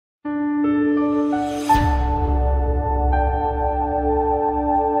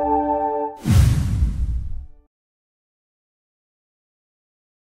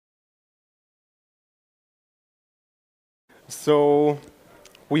So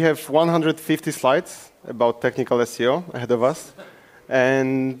we have 150 slides about technical SEO ahead of us.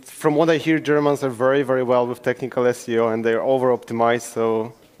 And from what I hear, Germans are very, very well with technical SEO, and they're over-optimized,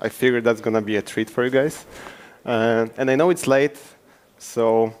 so I figured that's going to be a treat for you guys. And I know it's late,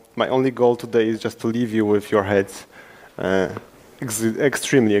 so my only goal today is just to leave you with your heads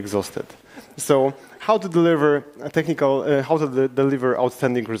extremely exhausted. So how to deliver deliver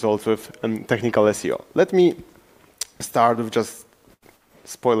outstanding results with technical SEO. Let me start with just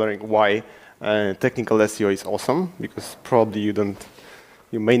spoiling why technical SEO is awesome, because probably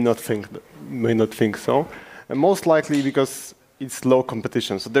you may not think so, and most likely because it's low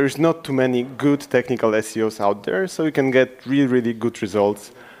competition. So there is not too many good technical SEOs out there, so you can get really, really good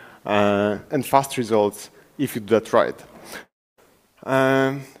results and fast results if you do that right.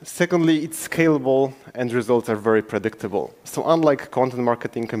 Secondly, it's scalable and results are very predictable. So unlike content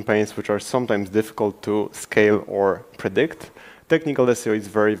marketing campaigns, which are sometimes difficult to scale or predict, technical SEO is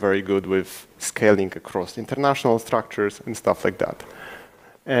very, very good with scaling across international structures and stuff like that.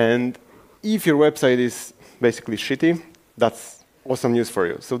 And if your website is basically shitty, that's awesome news for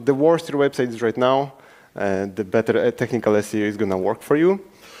you. So the worse your website is right now, the better technical SEO is going to work for you.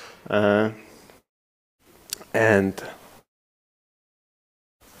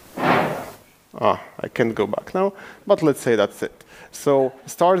 I can't go back now, but let's say that's it. So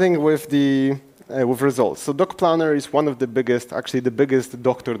starting with the results. So Doc Planner is one of the biggest, actually the biggest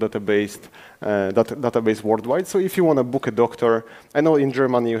doctor database worldwide. So if you want to book a doctor, I know in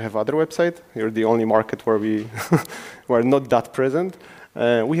Germany you have other websites. You're the only market where we are not that present.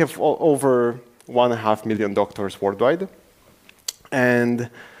 We have over 1.5 million doctors worldwide. And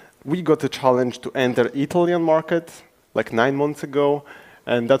we got a challenge to enter Italian market like 9 months ago.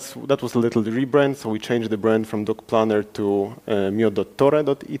 And that was a little rebrand, so we changed the brand from Doc Planner to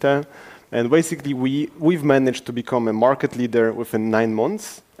mio.tore.it. And basically, we've managed to become a market leader within 9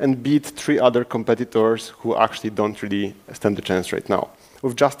 months and beat 3 other competitors who actually don't really stand a chance right now.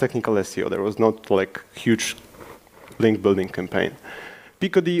 With just technical SEO, there was not like huge link building campaign.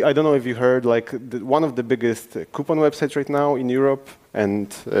 Peacody, I don't know if you heard, like one of the biggest coupon websites right now in Europe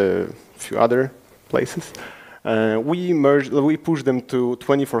and a few other places. We pushed them to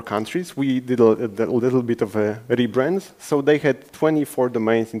 24 countries. We did a little bit of a rebrand. So they had 24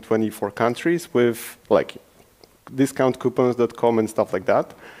 domains in 24 countries with like discountcoupons.com and stuff like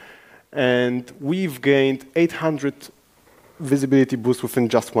that. And we've gained 800 visibility boosts within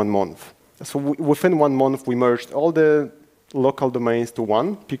just 1 month. So within 1 month, we merged all the local domains to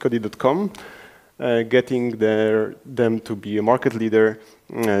one, peacody.com, getting them to be a market leader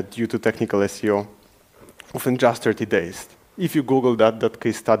due to technical SEO. Within just 30 days. If you Google that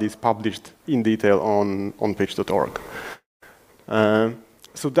case study is published in detail on page.org.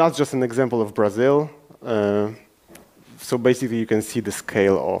 So that's just an example of Brazil. So basically, you can see the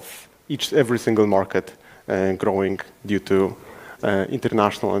scale of every single market growing due to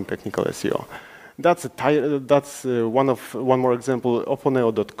international and technical SEO. That's one more example,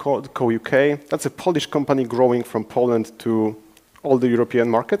 oponeo.co.uk. That's a Polish company growing from Poland to all the European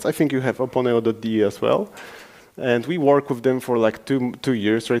markets. I think you have oponeo.de as well. And we work with them for like two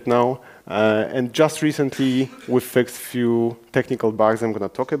years right now. And just recently, we fixed a few technical bugs I'm going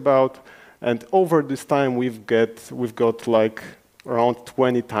to talk about. And over this time, we've got like around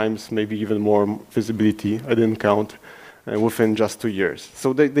 20 times, maybe even more visibility. I didn't count within just 2 years.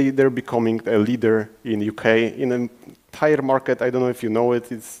 So they're becoming a leader in UK. In an entire market, I don't know if you know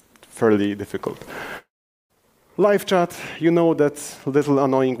it, it's fairly difficult. Live chat, you know that little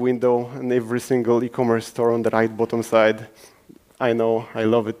annoying window in every single e-commerce store on the right bottom side. I know, I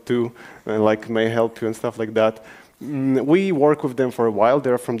love it too, like may help you and stuff like that. We work with them for a while.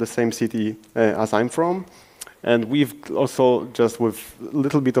 They're from the same city as I'm from. And we've also, just with a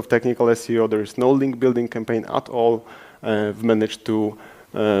little bit of technical SEO, there's no link building campaign at all. We've managed to,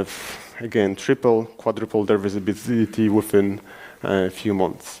 again, triple, quadruple their visibility within a few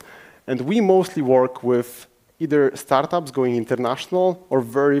months. And we mostly work with either startups going international or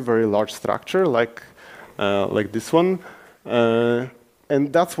very, very large structure like this one.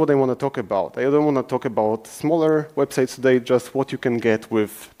 And that's what I want to talk about. I don't want to talk about smaller websites today, just what you can get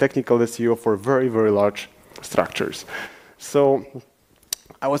with technical SEO for very, very large structures. So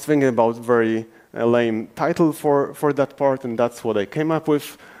I was thinking about very lame title for that part, and that's what I came up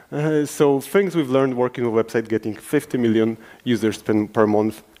with. So things we've learned working with website, getting 50 million users per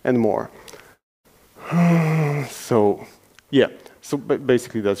month and more. So, yeah. So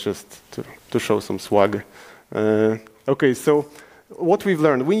basically, that's just to show some swag. Okay, so what we've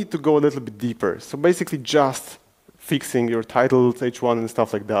learned, we need to go a little bit deeper. So basically, just fixing your titles, H1 and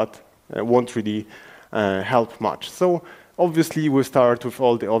stuff like that won't really help much. So Obviously, we start with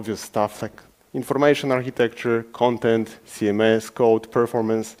all the obvious stuff like information architecture, content, CMS, code,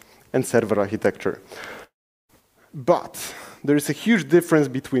 performance, and server architecture. But there is a huge difference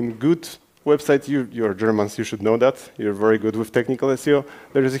between good websites. You're Germans, you should know that. You're very good with technical SEO.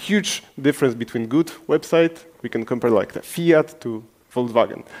 There is a huge difference between good website. We can compare like the Fiat to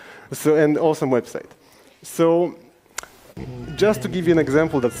Volkswagen. So, and awesome website. So just to give you an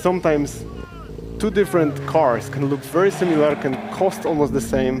example that sometimes two different cars can look very similar, can cost almost the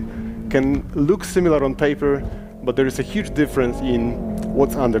same, can look similar on paper, but there is a huge difference in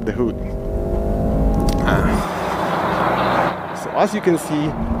what's under the hood. So as you can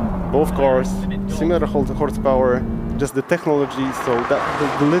see, both cars, similar horsepower, just the technology, so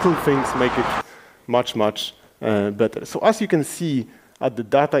that the little things make it much, much better. So as you can see, the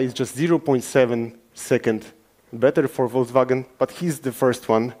data is just 0.7 second better for Volkswagen, but he's the first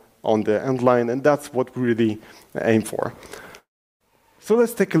one on the end line, and that's what we really aim for. So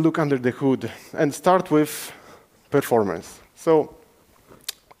let's take a look under the hood and start with performance. So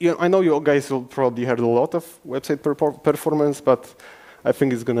I know you guys will probably heard a lot of website performance, but I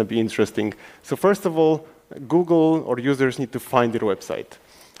think it's going to be interesting. So first of all, Google or users need to find their website.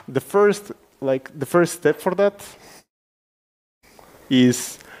 The first step for that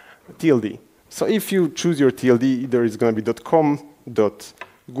is TLD. So if you choose your TLD, either it's going to be .com,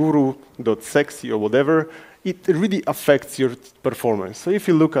 .guru, .sexy, or whatever, it really affects your performance. So if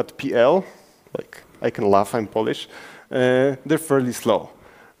you look at PL, like I can laugh, I'm Polish, they're fairly slow.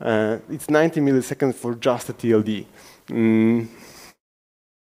 It's 90 milliseconds for just a TLD.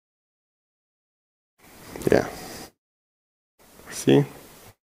 Yeah. See?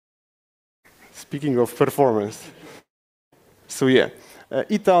 Speaking of performance. So yeah,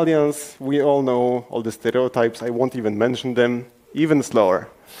 Italians, we all know all the stereotypes. I won't even mention them. Even slower.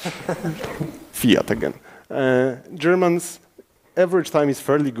 Fiat again. Germans, average time is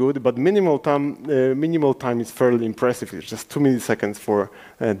fairly good, but minimal time is fairly impressive. It's just 2 milliseconds for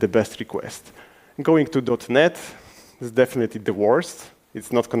the best request. Going to .NET is definitely the worst.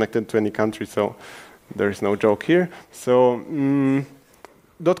 It's not connected to any country, so there is no joke here. So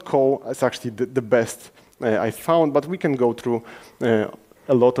 .co is actually the best I found, but we can go through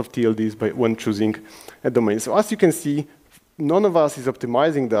a lot of TLDs when choosing a domain. So as you can see, none of us is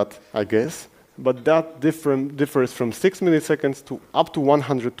optimizing that, I guess, but that differs from 6 milliseconds to up to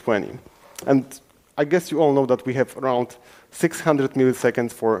 120. And I guess you all know that we have around 600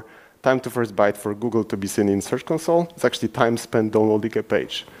 milliseconds for time to first byte for Google to be seen in Search Console. It's actually time spent downloading a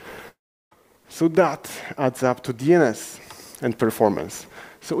page. So that adds up to DNS and performance.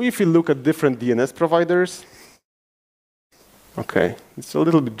 So if you look at different DNS providers, okay, it's a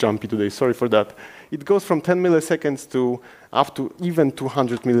little bit jumpy today, sorry for that. It goes from 10 milliseconds to up to even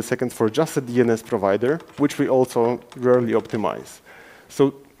 200 milliseconds for just a DNS provider, which we also rarely optimize.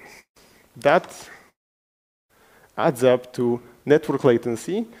 So that adds up to network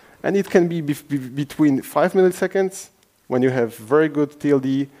latency, and it can be between 5 milliseconds when you have very good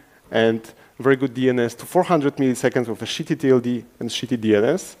TLD and very good DNS to 400 milliseconds with a shitty TLD and shitty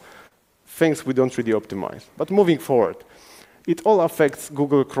DNS, things we don't really optimize. But moving forward, it all affects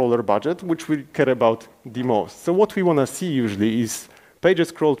Google crawler budget, which we care about the most. So what we want to see usually is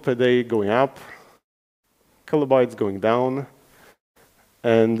pages crawled per day going up, kilobytes going down,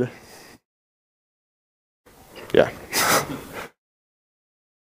 and yeah.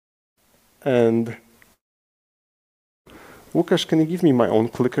 And Łukasz, can you give me my own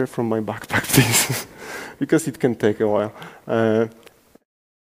clicker from my backpack, please? Because it can take a while.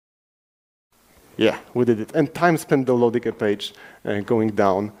 Yeah, we did it. And time spent downloading a page going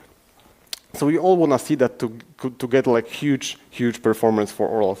down. So we all want to see that to get like huge performance for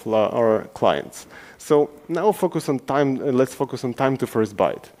all of our clients. So now focus on time. Let's focus on time to first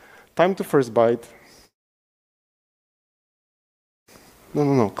byte. Time to first byte.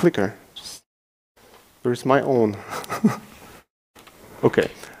 No, clicker. There's my own. Okay.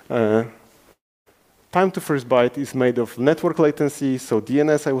 Time to first byte is made of network latency, so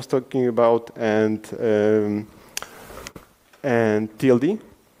DNS I was talking about, and TLD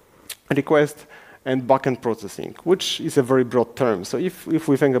request, and backend processing, which is a very broad term. So if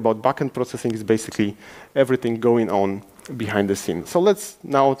we think about backend processing, is basically everything going on behind the scenes. So let's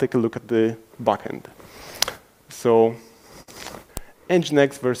now take a look at the backend. So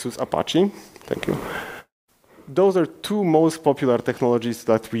Nginx versus Apache. Thank you. Those are two most popular technologies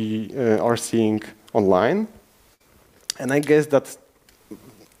that we are seeing online. And I guess that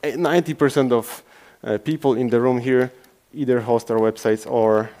 90% of people in the room here either host their websites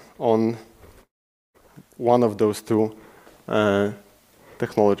or on one of those two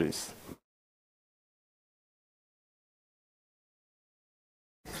technologies.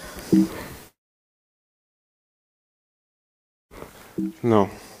 No.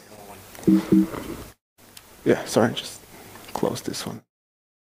 Yeah, sorry, just close this one.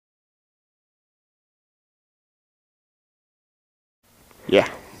 Yeah,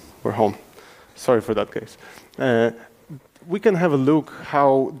 we're home. Sorry for that, guys. We can have a look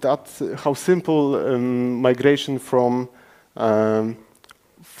how simple migration from Apache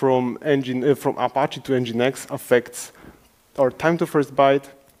to Nginx affects our time to first byte.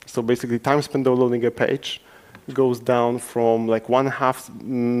 So basically, time spent downloading a page goes down from like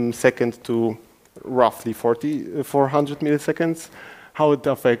 1/2 second to roughly 400 milliseconds. How it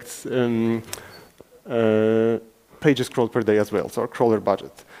affects pages crawled per day as well, so our crawler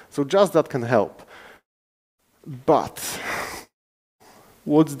budget. So just that can help. But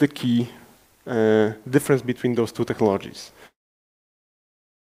what's the key difference between those two technologies?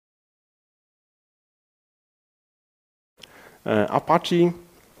 Apache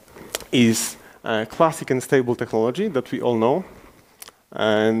is a classic and stable technology that we all know.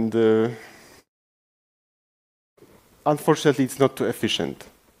 And unfortunately, it's not too efficient.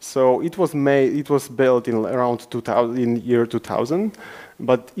 So it was built in around year 2000,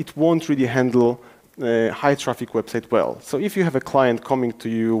 but it won't really handle high traffic website well. So if you have a client coming to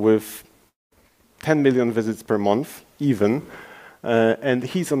you with 10 million visits per month, even, and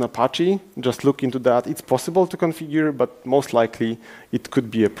he's on Apache, just look into that. It's possible to configure, but most likely it could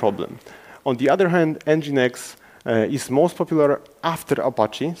be a problem. On the other hand, Nginx is most popular after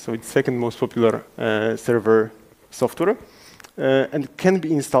Apache, so it's second most popular server software, and can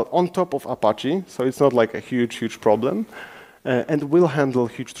be installed on top of Apache, so it's not like a huge problem, and will handle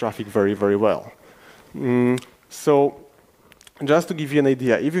huge traffic very, very well. So just to give you an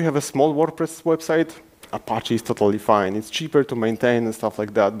idea, if you have a small WordPress website, Apache is totally fine. It's cheaper to maintain and stuff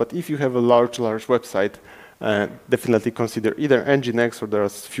like that. But if you have a large website, definitely consider either Nginx or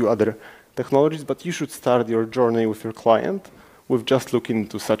there's a few other technologies, but you should start your journey with your client with just looking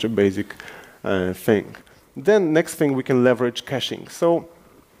into such a basic thing. Then next thing, we can leverage caching. So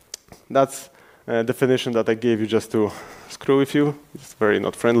that's a definition that I gave you just to screw with you. It's very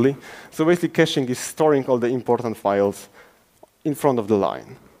not friendly. So basically, caching is storing all the important files in front of the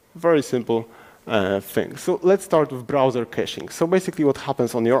line. Very simple thing. So let's start with browser caching. So basically what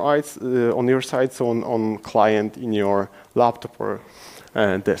happens on your side, so on client in your laptop or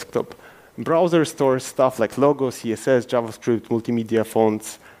desktop. Browser stores stuff like logos, CSS, JavaScript, multimedia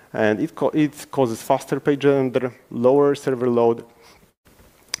fonts, and it causes faster page render, lower server load,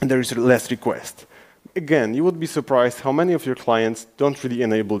 and there is less request. Again, you would be surprised how many of your clients don't really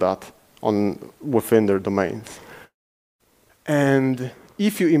enable that within their domains. And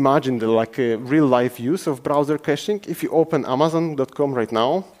if you imagine like a real-life use of browser caching, if you open Amazon.com right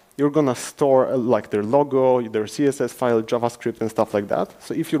now, you're gonna store like their logo, their CSS file, JavaScript, and stuff like that.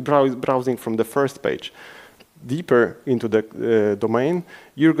 So if you're browsing from the first page deeper into the domain,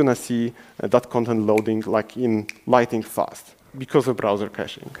 you're gonna see that content loading like in lightning fast because of browser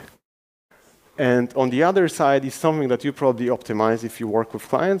caching. And on the other side is something that you probably optimize if you work with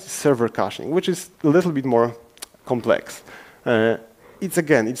clients, server caching, which is a little bit more complex.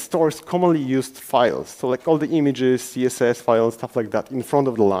 It stores commonly used files, so like all the images, CSS files, stuff like that in front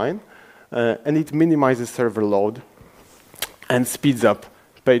of the line, and it minimizes server load and speeds up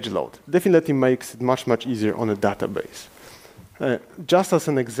page load. Definitely makes it much easier on a database. Just as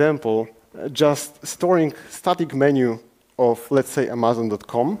an example, just storing static menu of, let's say,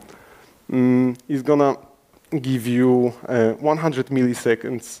 Amazon.com is gonna give you 100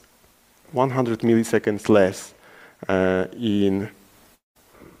 milliseconds less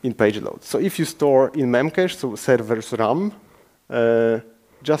in page load. So if you store in memcache, so server's RAM,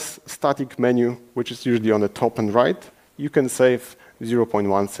 just static menu, which is usually on the top and right, you can save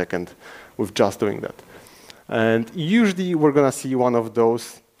 0.1 second with just doing that. And usually we're gonna see one of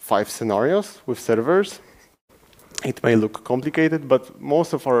those 5 scenarios with servers. It may look complicated, but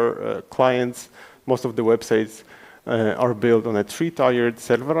most of our clients, most of the websites are built on a 3-tiered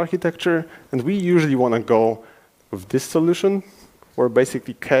server architecture, and we usually wanna go with this solution, where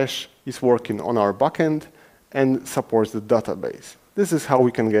basically cache is working on our backend and supports the database. This is how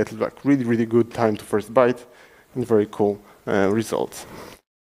we can get like really good time to first byte and very cool results.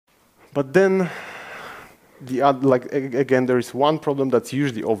 But then, again, there is one problem that's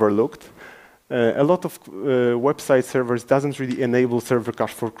usually overlooked. A lot of website servers doesn't really enable server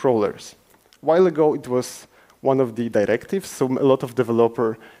cache for crawlers. A while ago, it was one of the directives, so a lot of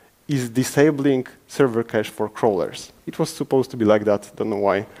developer is disabling server cache for crawlers. It was supposed to be like that. Don't know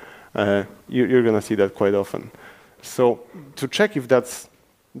why. You're going to see that quite often. So to check if that's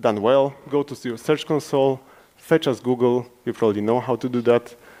done well, go to your Search Console, fetch as Google. You probably know how to do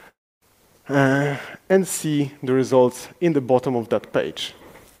that. and see the results in the bottom of that page.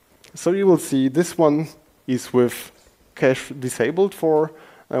 So you will see this one is with cache disabled for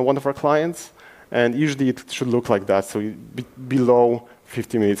one of our clients, and usually it should look like that, so below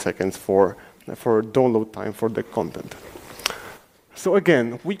 50 milliseconds for download time for the content. So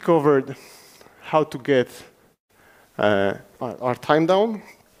again, we covered how to get our time down,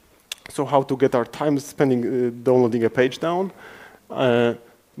 so how to get our time spending downloading a page down,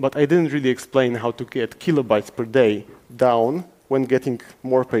 but I didn't really explain how to get kilobytes per day down when getting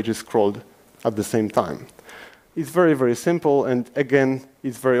more pages scrolled at the same time. It's very, very simple, and again,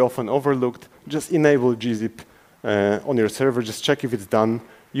 it's very often overlooked. Just enable gzip on your server, just check if it's done.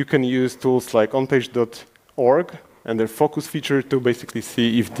 You can use tools like onpage.org and their focus feature to basically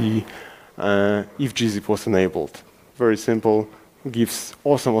see if gzip was enabled. Very simple, gives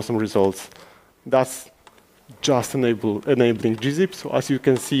awesome results. That's just enabling gzip. So as you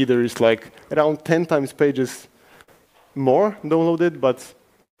can see, there is like around 10 times pages more downloaded, but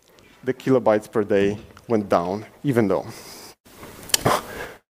the kilobytes per day went down, even though.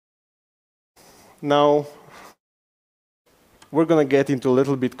 Now, we're going to get into a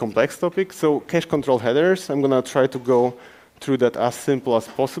little bit complex topic. So cache control headers, I'm going to try to go through that as simple as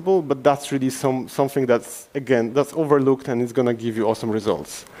possible, but that's really something that's, again, that's overlooked and it's going to give you awesome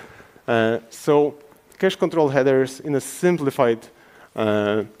results. So cache control headers in a simplified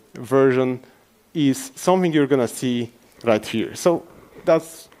version is something you're going to see right here. So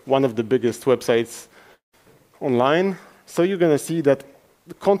that's one of the biggest websites online. So you're going to see that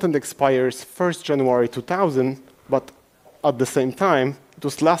the content expires 1st January 2000, but at the same time, it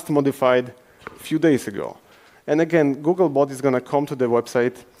was last modified a few days ago. And again, Googlebot is going to come to the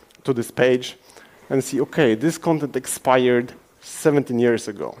website, to this page, and see, okay, this content expired 17 years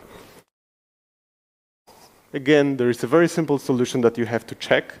ago. Again, there is a very simple solution that you have to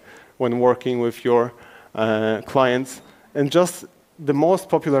check when working with your clients. And just the most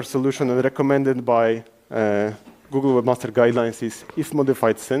popular solution and recommended by Google Webmaster Guidelines is if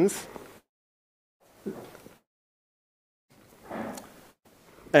modified since.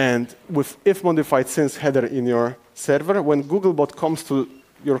 And with if modified since header in your server, when Googlebot comes to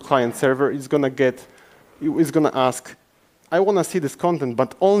your client server, it's going to ask, I want to see this content,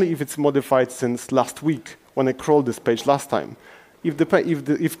 but only if it's modified since last week when I crawled this page last time.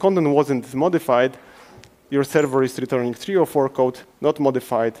 If content wasn't modified, your server is returning 304 code, not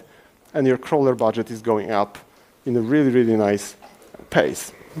modified, and your crawler budget is going up in a really nice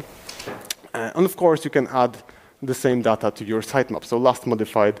pace. And of course, you can add the same data to your sitemap, so last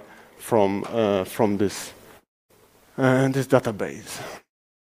modified from this database.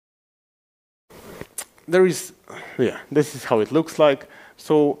 This is how it looks like.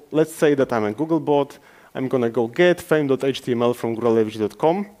 So let's say that I'm a Googlebot. I'm going to go get fame.html from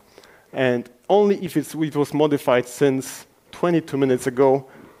góralewicz.com, and only if it was modified since 22 minutes ago,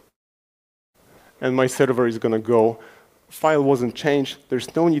 and my server is going to go, file wasn't changed,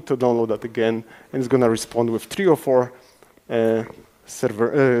 there's no need to download that again, and it's going to respond with 304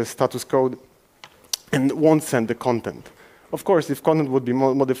 server status code, and won't send the content. Of course, if content would be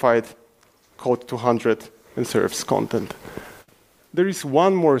modified, code 200 and serves content. There is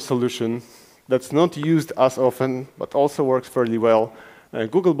one more solution that's not used as often, but also works fairly well.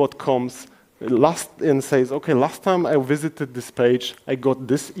 Googlebot comes and says, okay, last time I visited this page, I got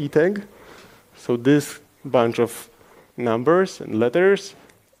this e-tag, so this bunch of numbers and letters,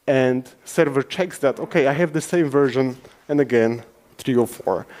 and server checks that, okay, I have the same version, and again,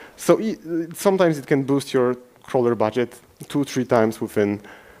 304. So sometimes it can boost your crawler budget 2-3 times within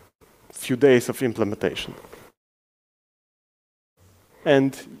a few days of implementation.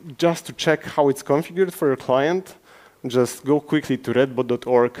 And just to check how it's configured for your client, just go quickly to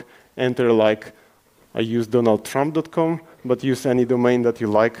redbot.org, enter like, I use donaldtrump.com, but use any domain that you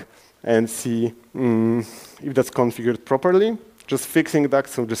like, and see if that's configured properly. Just fixing that,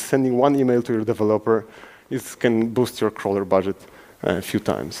 so just sending one email to your developer can boost your crawler budget a few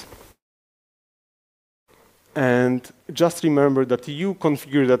times. And just remember that you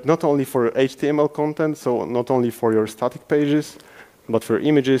configure that not only for HTML content, so not only for your static pages, but for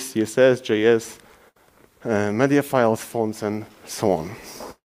images, CSS, JS, media files, fonts, and so on.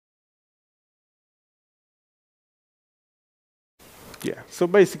 Yeah, so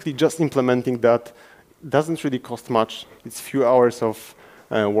basically just implementing that doesn't really cost much. It's a few hours of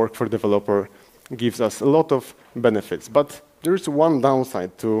work for developer, gives us a lot of benefits. But there's one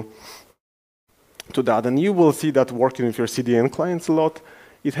downside to that, and you will see that working with your CDN clients a lot.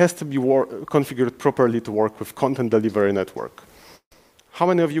 It has to be configured properly to work with Content Delivery Network. How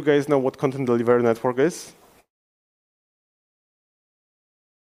many of you guys know what Content Delivery Network is?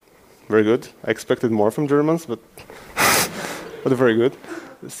 very good. I expected more from Germans, but, but very good.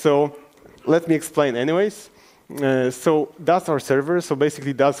 So let me explain anyways. So that's our server. So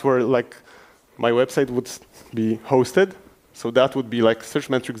basically that's where like my website would be hosted. So that would be like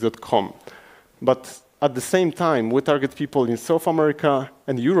searchmetrics.com. But at the same time, we target people in South America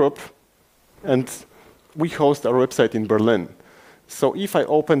and Europe, and we host our website in Berlin. So if I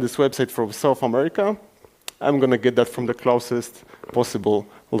open this website from South America, I'm going to get that from the closest possible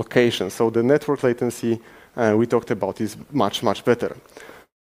location. So the network latency we talked about is much, much better.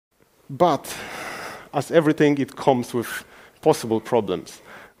 But as everything, it comes with possible problems.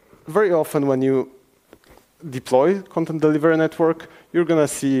 Very often when you deploy content delivery network, you're going to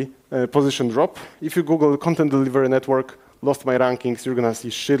see a position drop. If you Google content delivery network, lost my rankings, you're going to see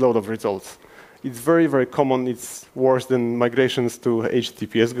a shitload of results. It's very, very common. It's worse than migrations to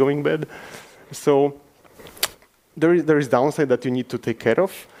HTTPS going bad. So there is downside that you need to take care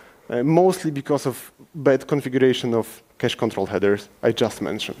of, mostly because of bad configuration of cache control headers I just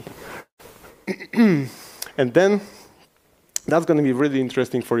mentioned. And then that's going to be really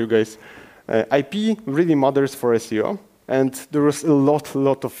interesting for you guys. IP really matters for SEO, and there was a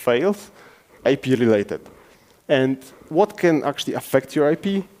lot of fails IP related. And what can actually affect your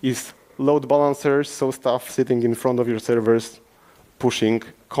IP is load balancers, so stuff sitting in front of your servers, pushing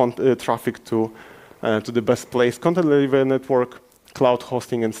traffic to the best place, content delivery network, cloud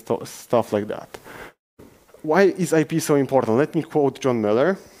hosting, and stuff like that. Why is IP so important? Let me quote John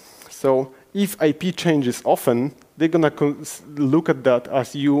Miller. So if IP changes often, they're going to look at that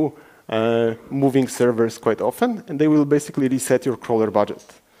as you moving servers quite often, and they will basically reset your crawler budget.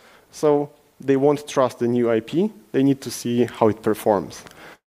 So they won't trust the new IP. They need to see how it performs.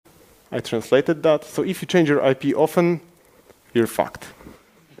 I translated that. So if you change your IP often, you're fucked.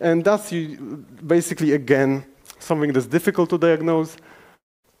 And that's basically, again, something that's difficult to diagnose.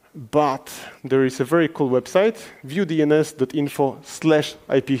 But there is a very cool website,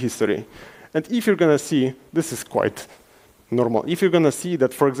 viewdns.info/IP history. And if you're going to see, this is quite normal. If you're going to see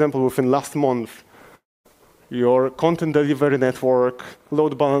that, for example, within last month, your content delivery network,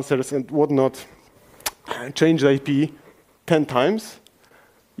 load balancers, and whatnot changed IP 10 times,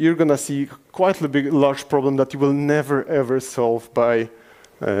 you're going to see quite a large problem that you will never, ever solve by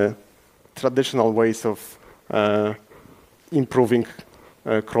traditional ways of improving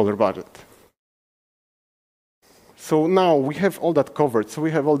crawler budget. So now we have all that covered. So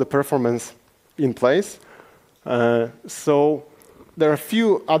we have all the performance in place. So there are a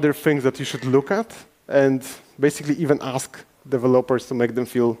few other things that you should look at and basically even ask developers to make them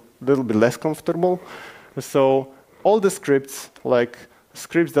feel a little bit less comfortable. So all the scripts, like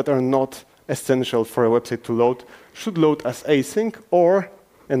scripts that are not essential for a website to load, should load as async or,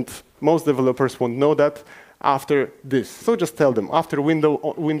 and most developers won't know that, after this. So just tell them, after window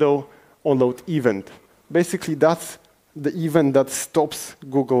onload event. Basically, that's the event that stops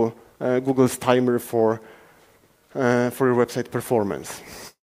Google's timer for your website performance.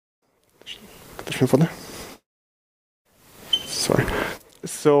 Sorry.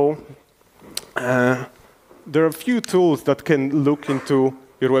 So there are a few tools that can look into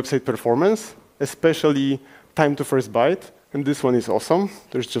your website performance, especially time to first byte. And this one is awesome.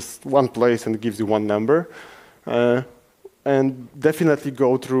 There's just one place and it gives you one number. And definitely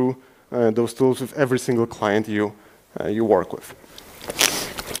go through those tools with every single client you work with.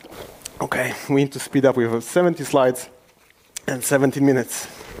 Okay, we need to speed up. We have 70 slides and 17 minutes.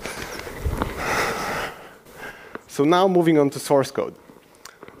 So now moving on to source code.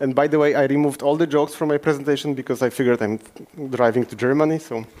 And by the way, I removed all the jokes from my presentation because I figured I'm driving to Germany,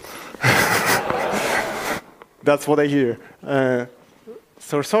 so that's what I hear.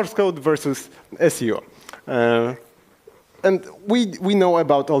 So source code versus SEO. And we know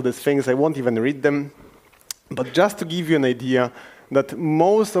about all these things. I won't even read them. But just to give you an idea, that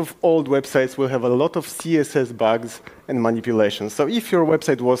most of old websites will have a lot of CSS bugs and manipulations. So if your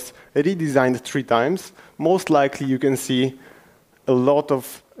website was redesigned 3 times, most likely you can see a lot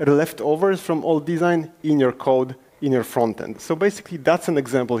of leftovers from old design in your code, in your front end. So basically, that's an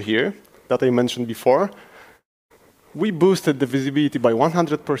example here that I mentioned before. We boosted the visibility by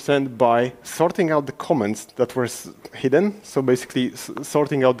 100% by sorting out the comments that were hidden. So basically,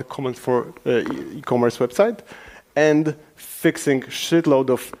 sorting out the comments for e-commerce website and fixing shitload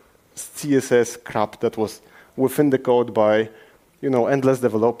of CSS crap that was within the code by, endless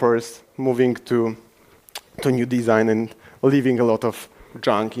developers moving to new design and leaving a lot of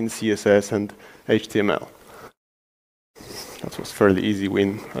junk in CSS and HTML. That was a fairly easy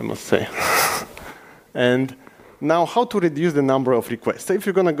win, I must say. And now, how to reduce the number of requests. So if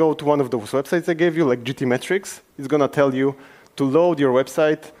you're going to go to one of those websites I gave you, like GTmetrix, it's going to tell you to load your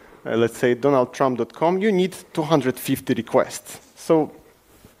website let's say donaldtrump.com, you need 250 requests. So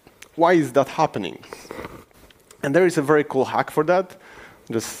why is that happening? And there is a very cool hack for that.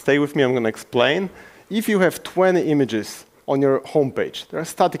 Just stay with me, I'm going to explain. If you have 20 images on your homepage, there are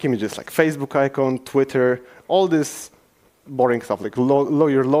static images like Facebook icon, Twitter, all this boring stuff like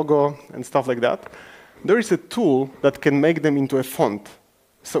your logo and stuff like that. There is a tool that can make them into a font.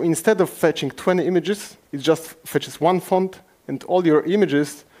 So instead of fetching 20 images, it just fetches one font, and all your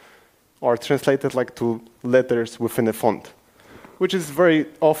images are translated like to letters within a font, which is very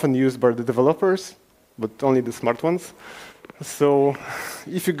often used by the developers, but only the smart ones. So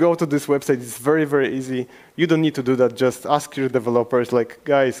if you go to this website, it's very, very easy. You don't need to do that. Just ask your developers, like,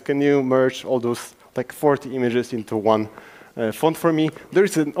 guys, can you merge all those like 40 images into one font for me? There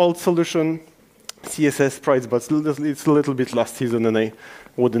is an old solution, CSS sprites, but it's a little bit last season, and I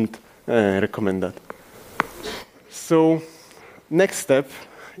wouldn't recommend that. So next step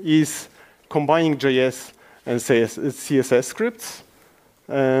is combining JS and CSS scripts.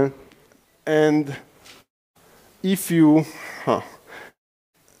 And if you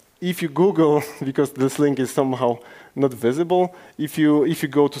Google, because this link is somehow not visible, if you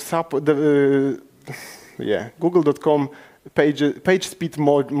go to google.com page speed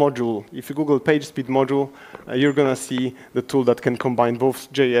module, if you Google page speed module, you're gonna see the tool that can combine both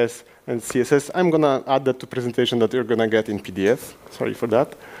JS and CSS. I'm gonna add that to presentation that you're gonna get in PDF. Sorry for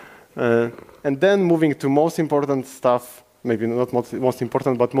that. And then moving to most important stuff, maybe not most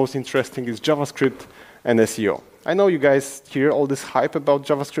important, but most interesting is JavaScript and SEO. I know you guys hear all this hype about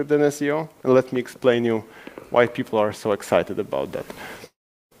JavaScript and SEO, and let me explain you why people are so excited about that.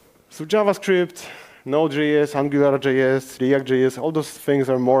 So JavaScript, Node.js, AngularJS, React.js, all those things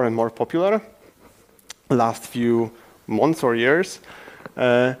are more and more popular last few months or years.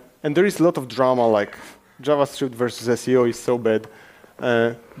 And there is a lot of drama, like JavaScript versus SEO is so bad.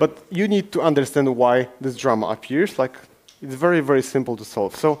 But you need to understand why this drama appears. Like, it's very, very simple to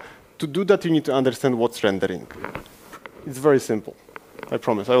solve. So to do that, you need to understand what's rendering. It's very simple. I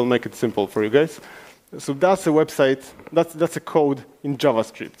promise. I will make it simple for you guys. So that's a website. That's a code in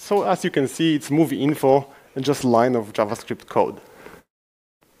JavaScript. So as you can see, it's movie info and just a line of JavaScript code.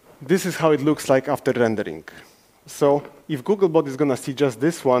 This is how it looks like after rendering. So if Googlebot is going to see just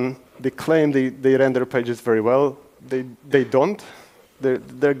this one, they claim they render pages very well. They don't.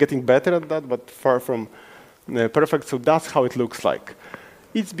 They're getting better at that, but far from perfect. So that's how it looks like.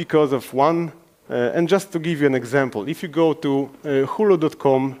 It's because of one, and just to give you an example, if you go to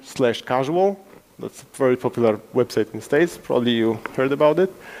hulu.com/casual, that's a very popular website in the States, probably you heard about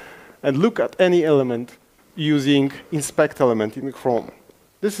it, and look at any element using inspect element in Chrome.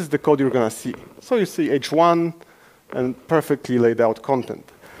 This is the code you're going to see. So you see H1 and perfectly laid out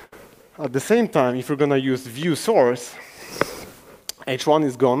content. At the same time, if you're going to use view source, H1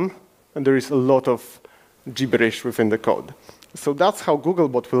 is gone, and there is a lot of gibberish within the code. So that's how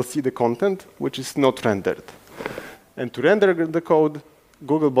Googlebot will see the content, which is not rendered. And to render the code,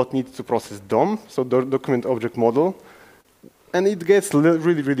 Googlebot needs to process DOM, so the document object model, and it gets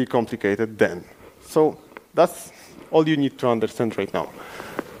really, really complicated then. So that's all you need to understand right now.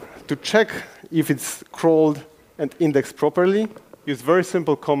 To check if it's crawled and indexed properly, use very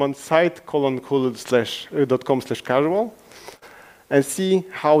simple command site:/.com/casual and see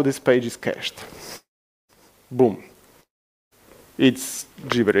how this page is cached. Boom. It's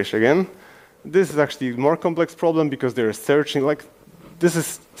gibberish again. This is actually a more complex problem because they're searching. Like, this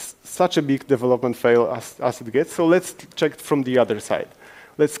is such a big development fail as it gets. So let's check it from the other side.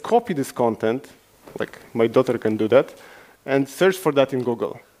 Let's copy this content, like my daughter can do that, and search for that in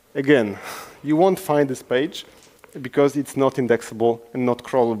Google. Again, you won't find this page because it's not indexable and not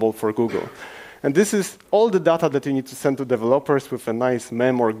crawlable for Google. And this is all the data that you need to send to developers with a nice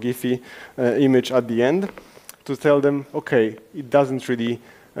meme or Giphy image at the end to tell them, okay, it doesn't really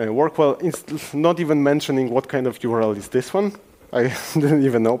work well. It's not even mentioning what kind of URL is this one. I didn't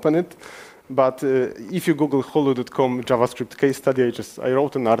even open it. But if you Google hulu.com JavaScript case study, I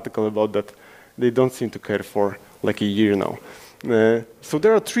wrote an article about that. They don't seem to care for like a year now. So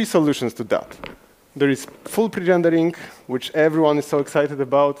there are 3 solutions to that. There is full pre-rendering, which everyone is so excited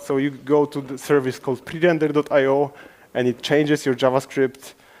about. So you go to the service called prerender.io, and it changes your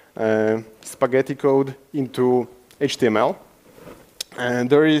JavaScript spaghetti code into HTML. And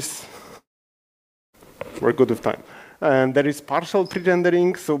there is, we're good with time. And there is partial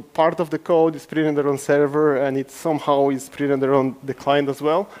pre-rendering, so part of the code is pre-rendered on server, and it somehow is pre-rendered on the client as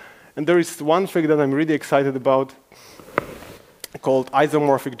well. And there is one thing that I'm really excited about called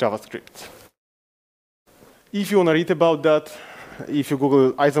isomorphic JavaScript. If you want to read about that, if you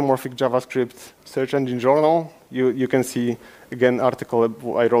Google isomorphic JavaScript search engine journal, You can see, again, article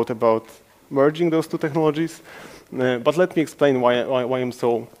I wrote about merging those two technologies. But let me explain why I'm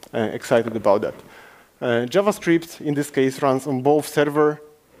so excited about that. JavaScript, in this case, runs on both server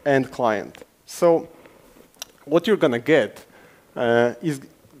and client. So what you're going to get is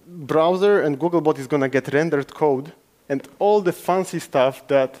browser and Googlebot is going to get rendered code, and all the fancy stuff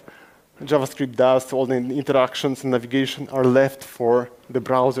that JavaScript does, so all the interactions and navigation are left for the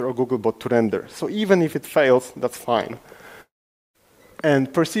browser or Googlebot to render. So even if it fails, that's fine.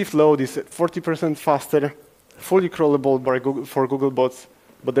 And perceived load is 40% faster, fully crawlable for Googlebots,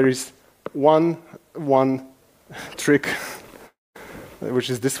 but there is one trick, which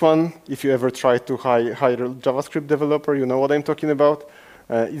is this one. If you ever try to hire a JavaScript developer, you know what I'm talking about.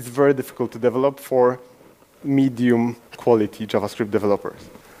 It's very difficult to develop for medium quality JavaScript developers.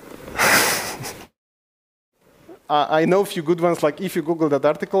 I know a few good ones, like if you Google that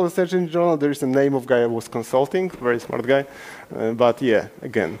article in the Search Engine Journal, there is a name of guy I was consulting, very smart guy. But yeah,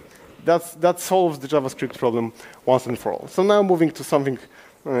 again, that solves the JavaScript problem once and for all. So now moving to something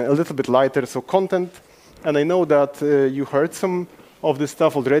a little bit lighter, so content. And I know that you heard some of this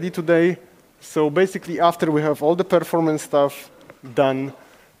stuff already today. So basically, after we have all the performance stuff done,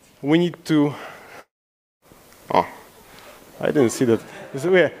 we need to, oh, I didn't see that.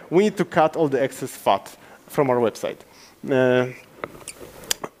 So yeah, we need to cut all the excess fat from our website.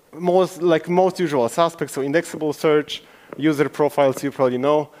 Most usual suspects, so indexable search, user profiles, you probably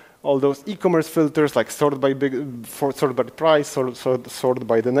know, all those e-commerce filters like sort by price, sort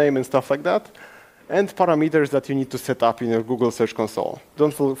by the name and stuff like that, and parameters that you need to set up in your Google Search Console.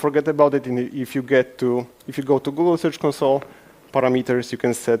 Don't forget about it. If you go to Google Search Console, parameters, you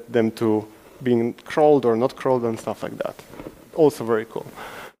can set them to being crawled or not crawled and stuff like that. Also very cool.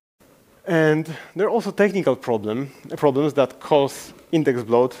 And there are also technical problems that cause index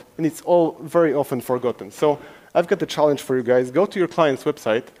bloat, and it's all very often forgotten. So I've got a challenge for you guys. Go to your client's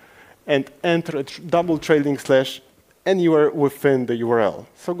website and enter a double trailing slash anywhere within the URL.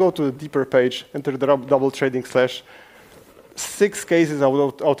 So go to the deeper page, enter the double trailing slash. 6 cases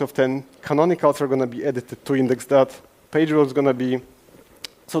out of 10, canonicals are going to be edited to index that. Page load is going to be,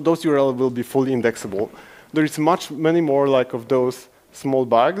 so those URLs will be fully indexable. There is many more like of those small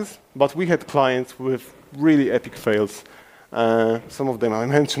bugs, but we had clients with really epic fails. Some of them I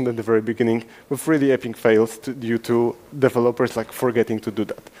mentioned at the very beginning, with really epic fails due to developers like forgetting to do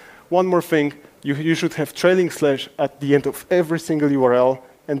that. One more thing, you should have trailing slash at the end of every single URL,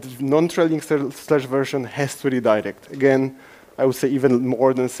 and the non-trailing slash version has to redirect. Again, I would say even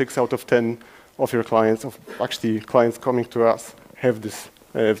more than 6 out of 10 of your clients, clients coming to us, have this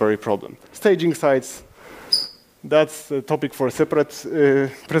very problem. Staging sites, that's a topic for a separate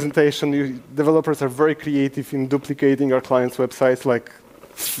presentation. Developers are very creative in duplicating our clients' websites like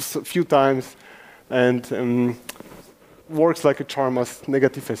a few times, and works like a charm as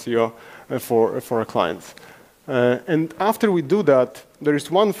negative SEO for our clients. And after we do that, there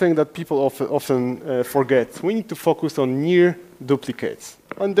is one thing that people often forget. We need to focus on near duplicates.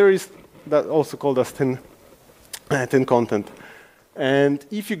 And there is that also called as thin content. And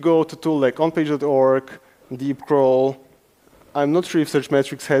if you go to tool like onpage.org, deep crawl, I'm not sure if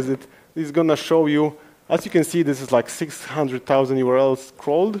Searchmetrics has it. It's going to show you, as you can see, this is like 600,000 URLs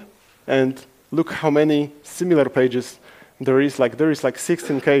crawled. And look how many similar pages there is. There is like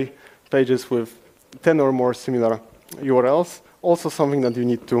 16K pages with 10 or more similar URLs. Also something that you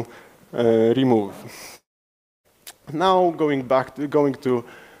need to remove. Now going to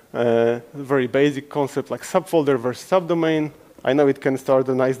very basic concept like subfolder versus subdomain. I know it can start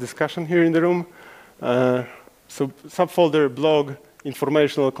a nice discussion here in the room. So subfolder, blog,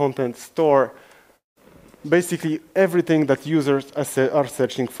 informational content, store, basically everything that users are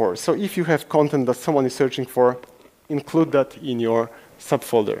searching for. So if you have content that someone is searching for, include that in your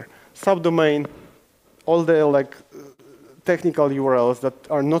subfolder. Subdomain, all the technical URLs that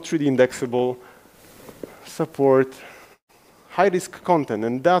are not really indexable, support high-risk content,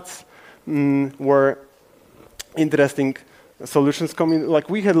 and that's where interesting solutions come in. Like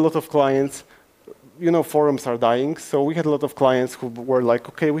we had a lot of clients, forums are dying, so we had a lot of clients who were like,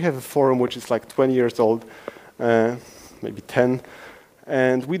 okay, we have a forum which is like 20 years old, maybe 10,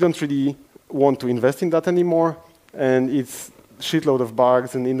 and we don't really want to invest in that anymore, and it's shitload of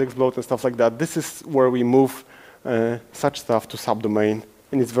bugs and index bloat and stuff like that. This is where we move such stuff to subdomain,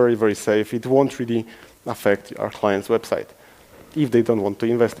 and it's very, very safe. It won't really affect our client's website, if they don't want to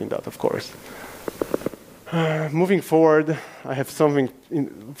invest in that, of course. Moving forward, I have something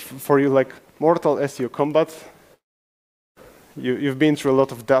for you like Mortal SEO Combat. You've been through a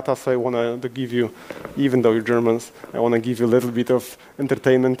lot of data, so I want to give you, even though you're Germans, I want to give you a little bit of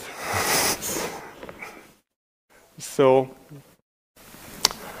entertainment. So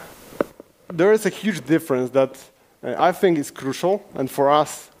there is a huge difference that I think is crucial. And for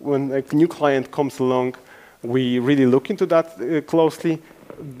us, when a new client comes along, we really look into that closely.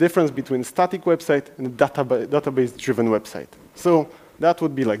 Difference between static website and database-driven website. So that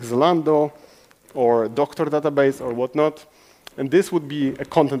would be like Zalando or doctor database or whatnot. And this would be a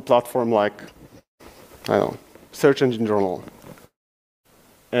content platform like, I don't know, search engine journal.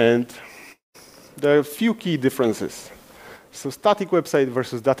 And there are a few key differences. So static website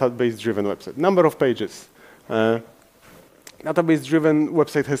versus database-driven website. Number of pages. Database-driven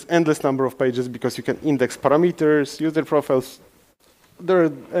website has endless number of pages because you can index parameters, user profiles. There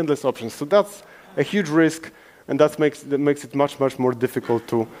are endless options. So that's a huge risk, and that makes it much, much more difficult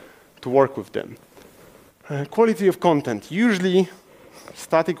to work with them. Quality of content. Usually,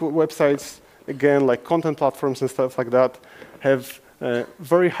 static websites, again, like content platforms and stuff like that, have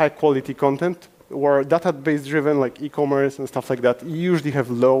very high quality content, where database-driven, like e-commerce and stuff like that, usually have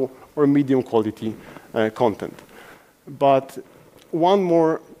low or medium quality content. But one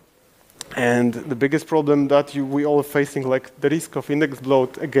more, and the biggest problem that we all are facing, like the risk of index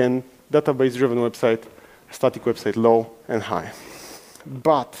bloat, again, database-driven website, static website, low and high.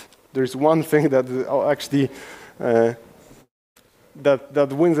 But there's one thing that actually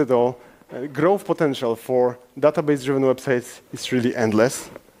that wins it all. Growth potential for database-driven websites is really endless,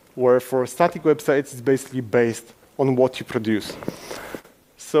 where for static websites, it's basically based on what you produce.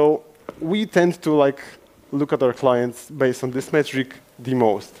 So we tend to look at our clients based on this metric the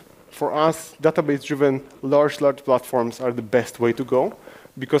most. For us, database-driven large platforms are the best way to go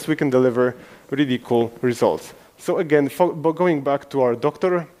because we can deliver really cool results. So again, going back to our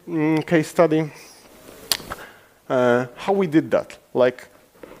doctor case study, how we did that. Like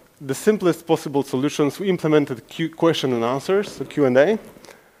the simplest possible solutions, we implemented question and answers, so Q&A,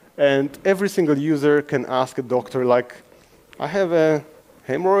 and every single user can ask a doctor, like, I have a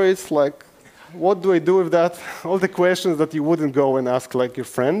hemorrhoids, like, what do I do with that? All the questions that you wouldn't go and ask like your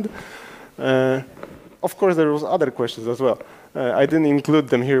friend. Of course, there was other questions as well. I didn't include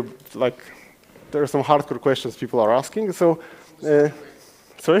them here. Like, there are some hardcore questions people are asking. So,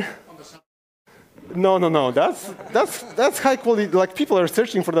 sorry? No. That's high quality. Like, people are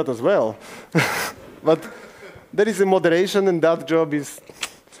searching for that as well. But there is a moderation, and that job is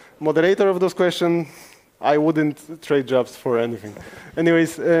moderator of those questions. I wouldn't trade jobs for anything.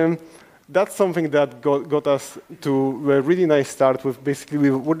 Anyways. That's something that got us to a really nice start with. Basically,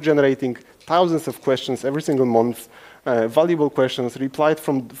 we were generating thousands of questions every single month, valuable questions replied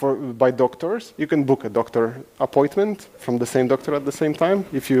by doctors. You can book a doctor appointment from the same doctor at the same time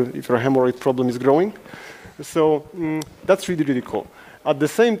if your hemorrhoid problem is growing. So that's really, really cool.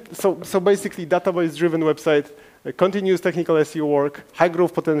 So basically, database-driven website, continuous technical SEO work, high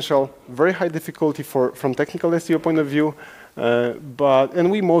growth potential, very high difficulty from technical SEO point of view.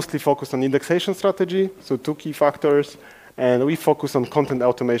 And we mostly focus on indexation strategy, so 2 key factors, and we focus on content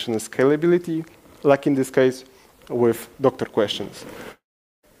automation and scalability, like in this case with doctor questions.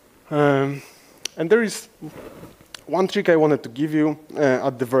 And there is one trick I wanted to give you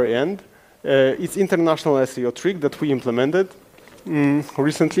at the very end. It's international SEO trick that we implemented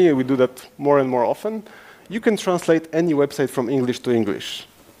recently. We do that more and more often. You can translate any website from English to English.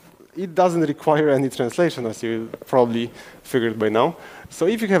 It doesn't require any translation, as you probably figured by now. So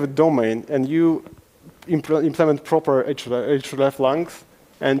if you have a domain and you implement proper href length,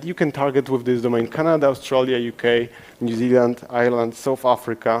 and you can target with this domain Canada, Australia, UK, New Zealand, Ireland, South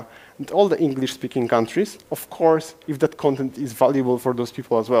Africa, and all the English-speaking countries, of course, if that content is valuable for those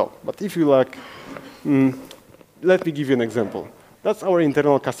people as well. But if you like, let me give you an example. That's our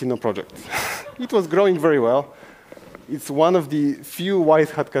internal casino project. It was growing very well. It's one of the few white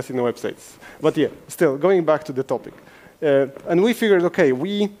hat casino websites. But yeah, still, going back to the topic. And we figured, okay,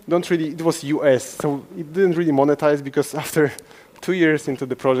 we don't really, it was US, so it didn't really monetize because after 2 years into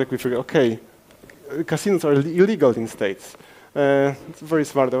the project, we figured, okay, casinos are illegal in States. It's very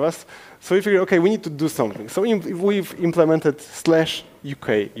smart of us. So we figured, okay, we need to do something. So we've implemented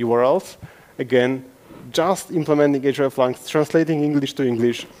 /UK URLs. Again, just implementing href length, translating English to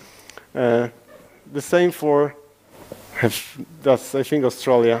English. The same for that's, I think,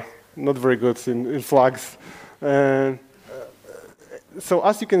 Australia. Not very good in flags. So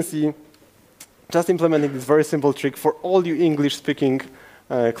as you can see, just implementing this very simple trick for all you English-speaking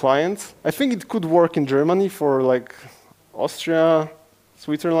clients. I think it could work in Germany for like Austria,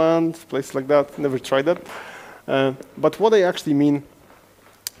 Switzerland, places like that. Never tried that. But what I actually mean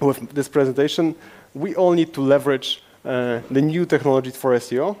with this presentation, we all need to leverage the new technologies for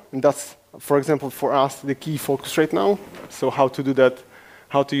SEO, and that's, for example, for us, the key focus right now. So how to do that,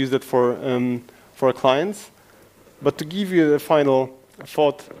 how to use that for our clients. But to give you the final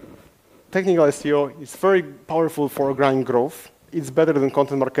thought, technical SEO is very powerful for organic growth. It's better than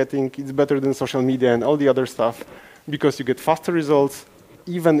content marketing. It's better than social media and all the other stuff because you get faster results.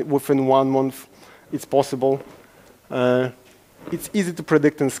 Even within 1 month, it's possible. It's easy to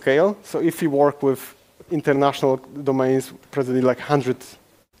predict and scale. So if you work with international domains present in like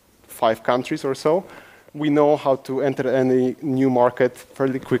 105 countries or so, we know how to enter any new market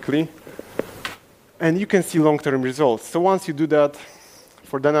fairly quickly. And you can see long-term results. So once you do that,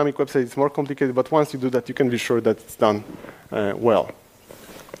 for dynamic websites, it's more complicated, but once you do that, you can be sure that it's done well.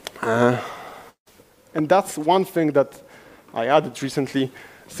 And that's one thing that I added recently.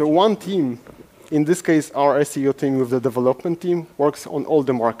 So one team, in this case, our SEO team with the development team, works on all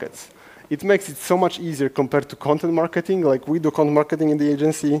the markets. It makes it so much easier compared to content marketing. Like we do content marketing in the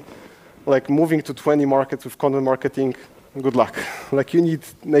agency, like moving to 20 markets with content marketing, good luck. Like you need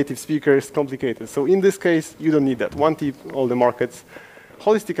native speakers, complicated. So in this case, you don't need that. One team, all the markets.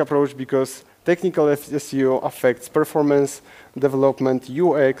 Holistic approach because technical SEO affects performance, development,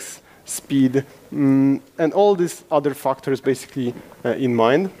 UX, speed, and all these other factors basically in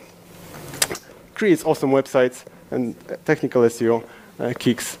mind. Creates awesome websites, and technical SEO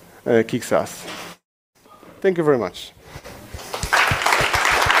kicks ass. Thank you very much.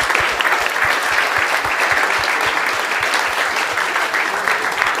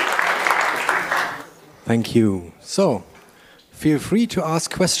 Thank you. So, feel free to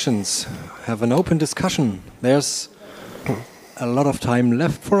ask questions. Have an open discussion. There's a lot of time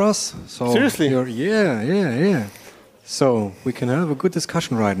left for us. So seriously? Yeah. So we can have a good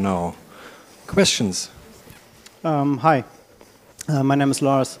discussion right now. Questions? Hi, my name is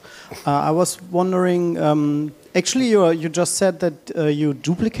Lars. I was wondering, actually you just said that you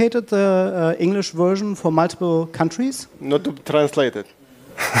duplicated the English version for multiple countries? Not to translate it.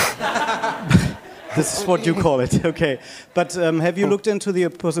 This is what you call it, okay. But have you looked into the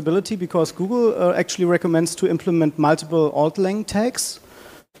possibility, because Google actually recommends to implement multiple alt-lang tags?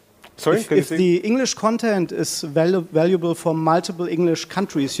 Sorry? If the English content is valuable for multiple English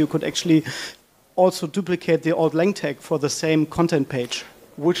countries, you could actually also duplicate the alt-lang tag for the same content page.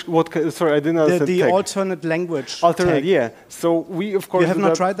 Sorry, I didn't understand. The alternate language alternate, tag. Yeah. So we, of course, you have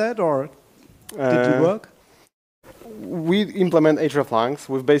not tried that, or did it work? We implement hreflangs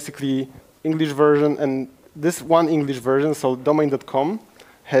with basically English version, and this one English version, so domain.com,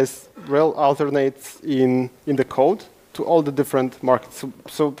 has rel alternates in the code to all the different markets.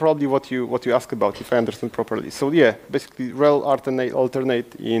 So probably what you ask about, if I understand properly. So yeah, basically rel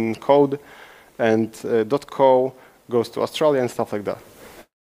alternate in code, and .co goes to Australia and stuff like that.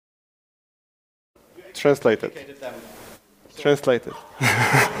 Translated. Translated.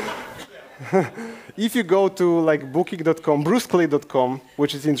 If you go to like booking.com, bruceclay.com,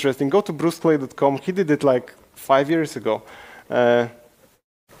 which is interesting, go to bruceclay.com. He did it like 5 years ago.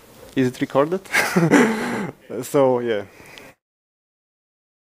 Is it recorded? So yeah.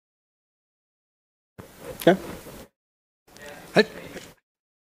 Yeah.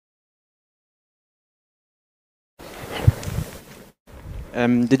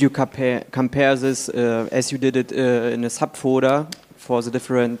 Did you compare this as you did it in a subfolder for the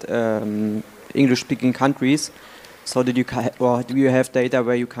different English-speaking countries? So did you or do you have data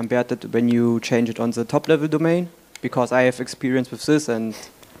where you compared it when you change it on the top-level domain? Because I have experience with this, and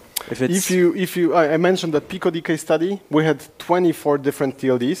if it's I mentioned that PicoDK study. We had 24 different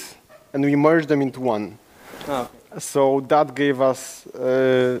TLDs, and we merged them into one. okay. So that gave us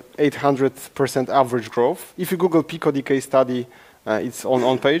 800% average growth. If you Google PicoDK study, it's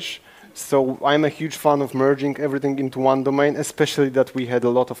on page. So I'm a huge fan of merging everything into one domain, especially that we had a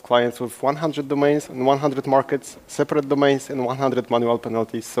lot of clients with 100 domains and 100 markets, separate domains, and 100 manual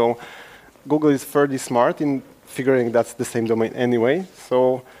penalties. So Google is fairly smart in figuring that's the same domain anyway.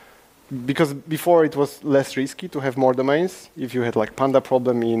 So because before it was less risky to have more domains. If you had like Panda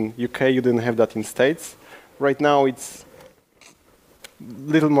problem in UK, you didn't have that in States. Right now it's a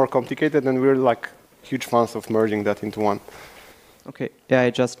little more complicated, and we're like huge fans of merging that into one. Okay, yeah,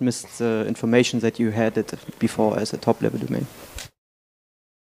 I just missed the information that you had it before as a top-level domain.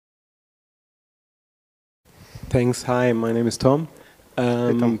 Thanks. Hi, my name is Tom.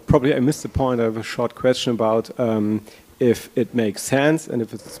 Hey, Tom. Probably I missed the point. I have a short question about if it makes sense and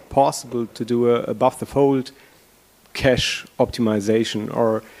if it's possible to do a above-the-fold cache optimization,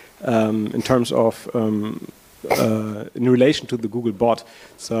 or in terms of in relation to the Google bot.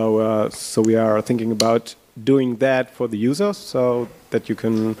 So we are thinking about doing that for the users, so that you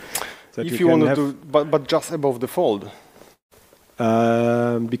can. If you want to do, but just above the fold.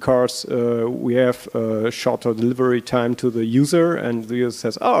 because we have a shorter delivery time to the user, and the user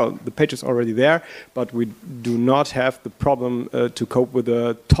says, oh, the page is already there, but we do not have the problem to cope with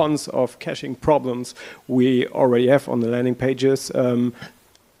the tons of caching problems we already have on the landing pages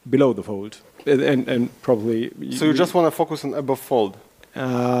below the fold. And probably... So you just want to focus on above fold?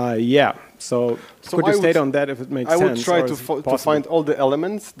 Yeah. So could you state on that if it makes sense? I would try to find all the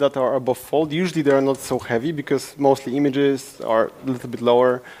elements that are above fold. Usually they are not so heavy because mostly images are a little bit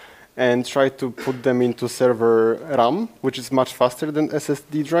lower, and try to put them into server RAM, which is much faster than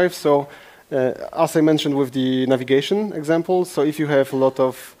SSD drive. So as I mentioned with the navigation example, so if you have a lot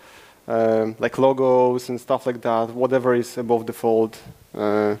of like logos and stuff like that, whatever is above the fold,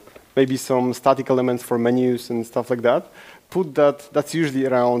 maybe some static elements for menus and stuff like that, put that's usually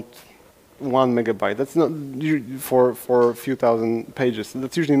around 1 megabyte. That's not for a few thousand pages.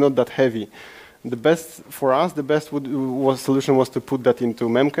 That's usually not that heavy. The best for us, solution was to put that into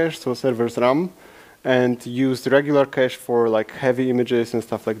memcache, so server's RAM, and use the regular cache for like heavy images and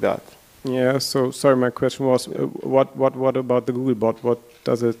stuff like that. Yeah. So sorry, my question was, what about the Googlebot? What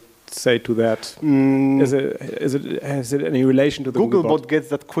does it say to that? Has it any relation to the Googlebot? Gets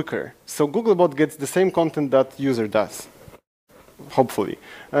that quicker. So Googlebot gets the same content that user does, hopefully.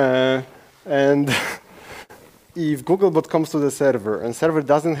 And if Googlebot comes to the server and server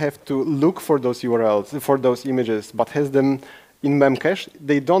doesn't have to look for those URLs, for those images, but has them in memcache,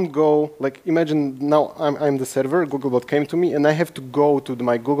 they don't go, like imagine now I'm the server, Googlebot came to me and I have to go to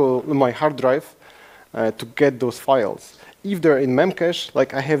my hard drive to get those files. If they're in memcache,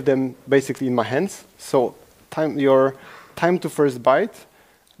 like I have them basically in my hands, so your time to first byte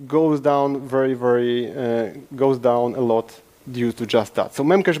goes down goes down a lot due to just that. So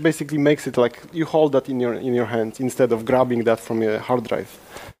memcache basically makes it like you hold that in your hands instead of grabbing that from your hard drive.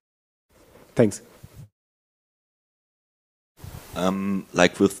 Thanks.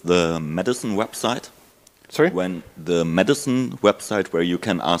 Like with the medicine website. Sorry? When the medicine website where you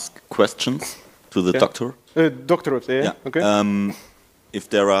can ask questions to the doctor. Doctor website, yeah. Okay. If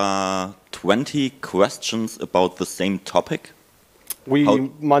there are 20 questions about the same topic, we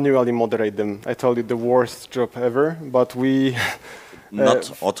manually moderate them. I told you the worst job ever, but we...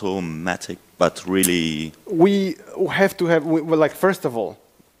 not automatic, but really... We have to have, like, first of all,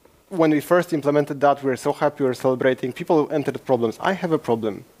 when we first implemented that, we were so happy, we were celebrating. People entered problems. I have a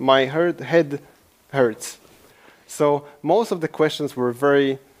problem. My head hurts. So most of the questions were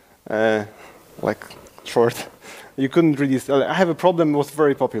very, short. You couldn't really... I have a problem was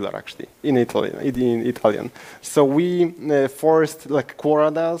very popular, actually, in Italian. So we forced, like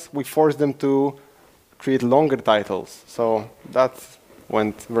Quora does, we forced them to create longer titles. So that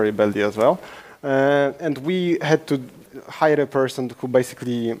went very badly as well. And we had to hire a person who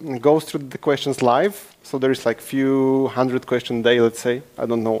basically goes through the questions live. So there is like few hundred questions a day, let's say. I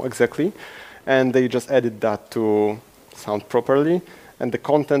don't know exactly. And they just edit that to sound properly. And the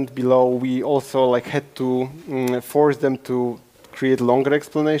content below, we also had to force them to create longer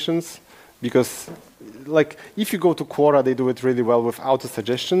explanations, because if you go to Quora, they do it really well with auto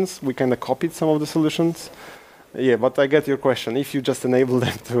suggestions. We kind of copied some of the solutions. Yeah, but I get your question. If you just enable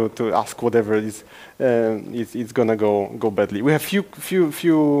them to ask whatever it is, it's gonna go badly. We have few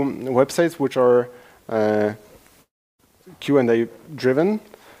websites which are Q&A driven,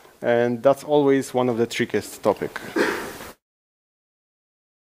 and that's always one of the trickiest topic.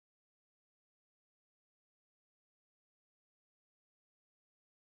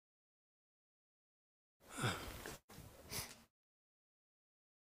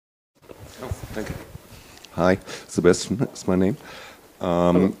 Thank you. Hi, Sebastian is my name.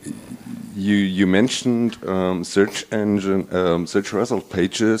 You mentioned search result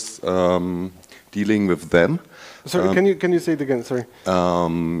pages, dealing with them. Sorry, can you say it again? Sorry.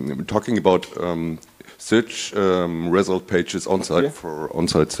 Talking about search result pages on-site for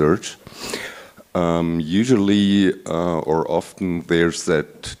on-site search. Usually or often there's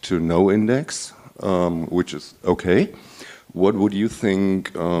that to no index, which is okay. What would you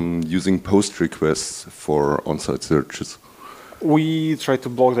think using post requests for on-site searches? We try to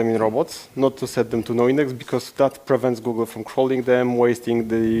block them in robots, not to set them to no index, because that prevents Google from crawling them, wasting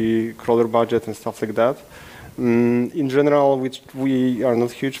the crawler budget and stuff like that. In general, we are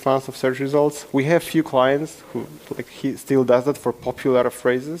not huge fans of search results. We have few clients who he still does that for popular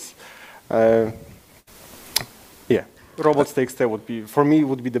phrases. Yeah. Robots TXT would be, for me,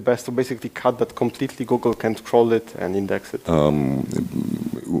 would be the best to basically cut that completely. Google can't crawl it and index it.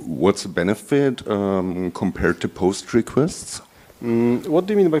 What's the benefit compared to post requests? What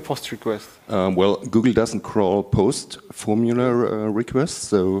do you mean by post request? Well, Google doesn't crawl post formula requests,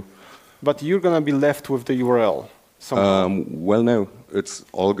 so... But you're going to be left with the URL. Well, no, it's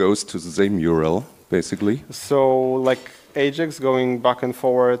all goes to the same URL basically. So like Ajax going back and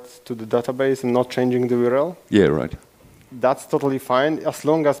forward to the database and not changing the URL. Yeah, right. That's totally fine as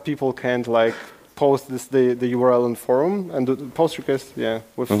long as people can't like post the URL on forum and do the post request. Yeah.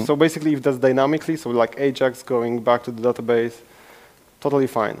 So basically, if that's dynamically, so like Ajax going back to the database, totally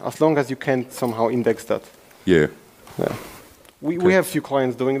fine as long as you can't somehow index that. Yeah. Yeah. We have few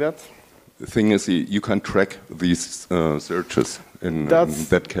clients doing that. The thing is, you can't track these searches in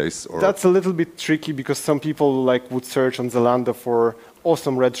that case. Or that's a little bit tricky because some people like would search on Zalando for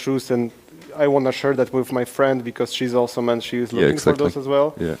awesome red shoes, and I want to share that with my friend because she's awesome and she's looking for those as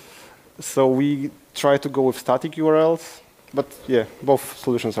well. Yeah. So we try to go with static URLs, but yeah, both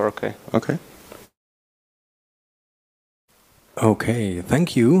solutions are okay. Okay. Okay,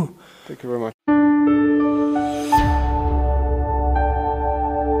 thank you. Thank you very much.